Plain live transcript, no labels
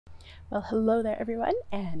Well, hello there everyone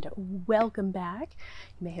and welcome back.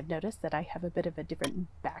 You may have noticed that I have a bit of a different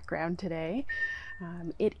background today.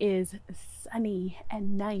 It is sunny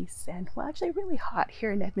and nice and, well, actually really hot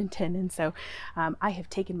here in Edmonton, and so I have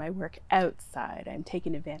taken my work outside. I'm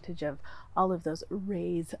taking advantage of all of those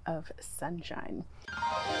rays of sunshine.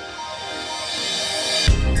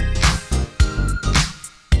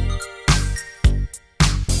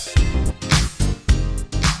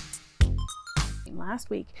 Last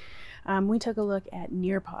week, we took a look at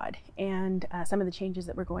Nearpod and some of the changes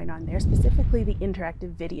that were going on there, specifically the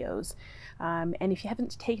interactive videos. And if you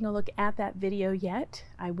haven't taken a look at that video yet,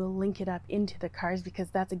 I will link it up into the cards because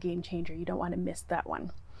that's a game changer. You don't want to miss that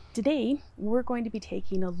one. Today, we're going to be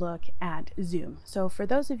taking a look at Zoom. So for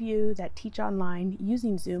those of you that teach online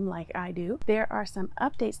using Zoom like I do, there are some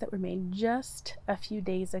updates that were made just a few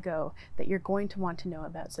days ago that you're going to want to know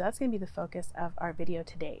about. So that's going to be the focus of our video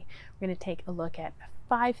today. We're going to take a look at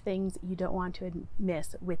 5 things you don't want to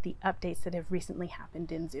miss with the updates that have recently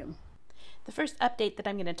happened in Zoom. The first update that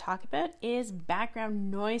I'm going to talk about is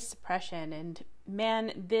background noise suppression, and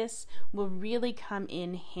man, this will really come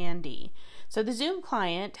in handy. So the Zoom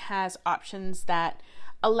client has options that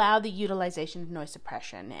allow the utilization of noise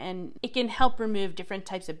suppression, and it can help remove different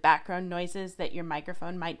types of background noises that your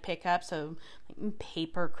microphone might pick up. So like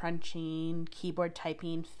paper crunching, keyboard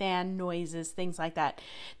typing, fan noises, things like that.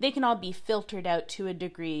 They can all be filtered out to a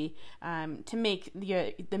degree to make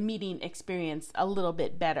the meeting experience a little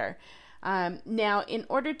bit better. Now, in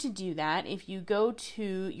order to do that, if you go to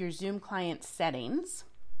your Zoom client settings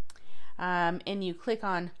and you click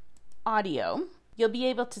on audio, you'll be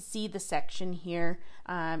able to see the section here,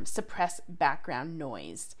 suppress background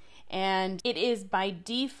noise. And it is by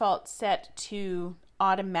default set to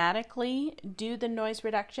automatically do the noise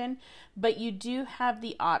reduction, but you do have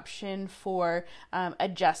the option for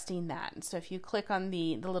adjusting that. So if you click on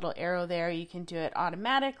the little arrow there, you can do it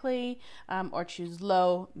automatically or choose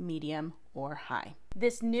low, medium, or high.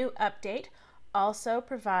 This new update also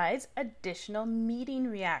provides additional meeting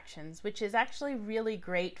reactions, which is actually really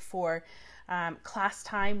great for class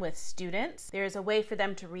time with students. There's a way for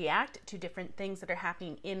them to react to different things that are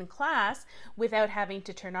happening in class without having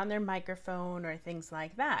to turn on their microphone or things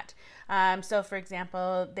like that. So for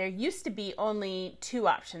example, there used to be only 2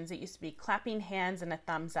 options. It used to be clapping hands and a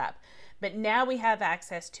thumbs up. But now we have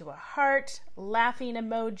access to a heart, laughing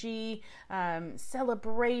emoji,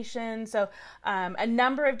 celebration. So a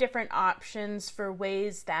number of different options for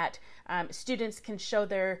ways that students can show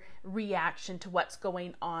their reaction to what's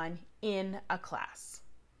going on in a class.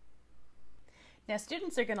 Now,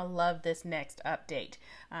 students are going to love this next update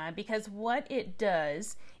because what it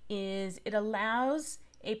does is it allows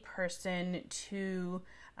a person to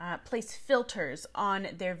place filters on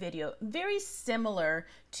their video, very similar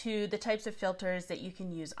to the types of filters that you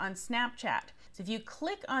can use on Snapchat. So if you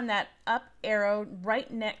click on that up arrow right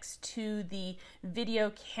next to the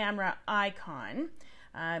video camera icon,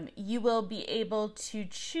 you will be able to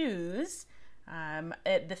choose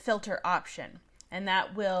the filter option, and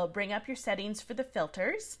that will bring up your settings for the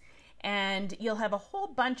filters. And you'll have a whole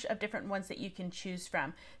bunch of different ones that you can choose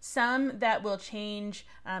from. Some that will change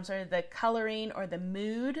sort of the coloring or the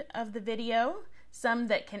mood of the video. Some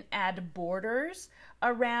that can add borders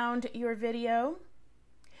around your video.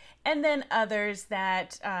 And then others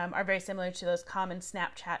that are very similar to those common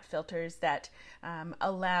Snapchat filters that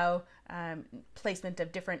allow placement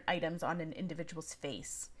of different items on an individual's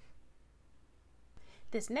face.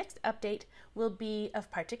 This next update will be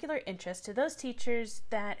of particular interest to those teachers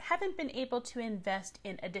that haven't been able to invest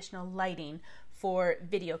in additional lighting for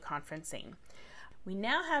video conferencing. We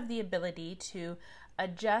now have the ability to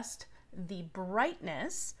adjust the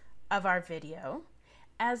brightness of our video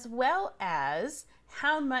as well as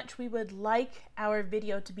how much we would like our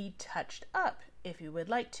video to be touched up if you would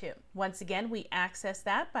like to. Once again, we access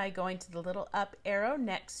that by going to the little up arrow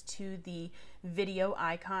next to the video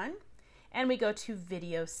icon. And we go to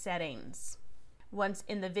video settings. Once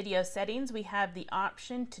in the video settings, we have the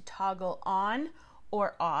option to toggle on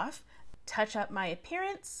or off, touch up my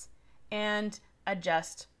appearance, and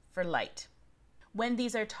adjust for light. When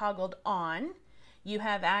these are toggled on, you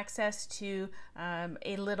have access to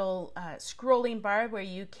a little scrolling bar where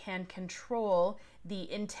you can control the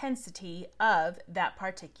intensity of that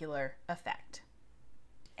particular effect.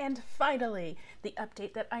 And finally, the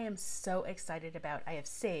update that I am so excited about. I have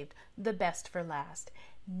saved the best for last.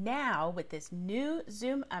 Now, with this new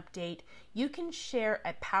Zoom update, you can share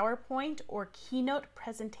a PowerPoint or Keynote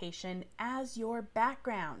presentation as your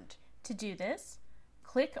background. To do this,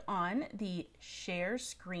 click on the Share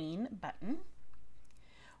Screen button.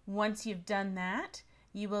 Once you've done that,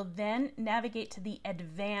 you will then navigate to the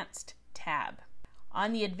Advanced tab.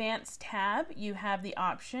 On the Advanced tab, you have the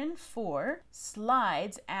option for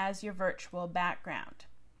Slides as your virtual background.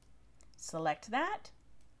 Select that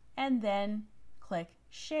and then click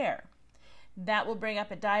Share. That will bring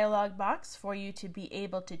up a dialog box for you to be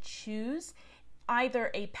able to choose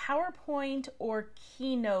either a PowerPoint or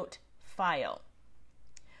Keynote file.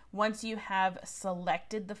 Once you have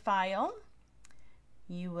selected the file,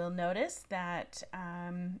 you will notice that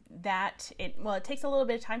it takes a little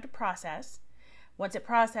bit of time to process. Once it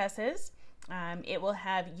processes, it will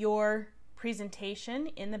have your presentation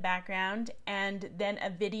in the background and then a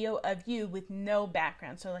video of you with no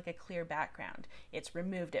background, so like a clear background. It's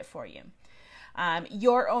removed it for you.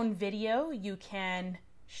 Your own video, you can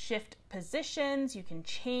shift positions, you can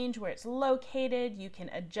change where it's located, you can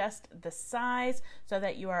adjust the size so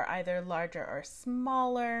that you are either larger or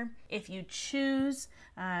smaller. If you choose,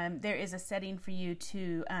 there is a setting for you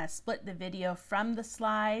to split the video from the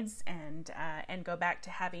slides and go back to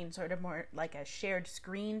having sort of more like a shared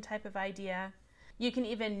screen type of idea. You can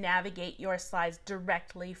even navigate your slides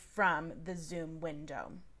directly from the Zoom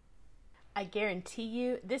window. I guarantee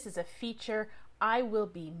you this is a feature I will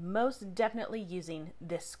be most definitely using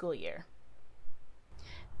this school year.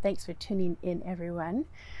 Thanks for tuning in, everyone.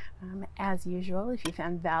 As usual, if you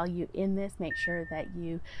found value in this, make sure that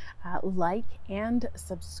you like and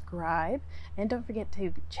subscribe. And don't forget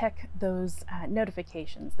to check those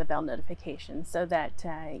notifications, the bell notifications, so that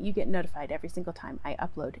you get notified every single time I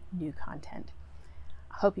upload new content.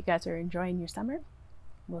 I hope you guys are enjoying your summer.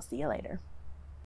 We'll see you later.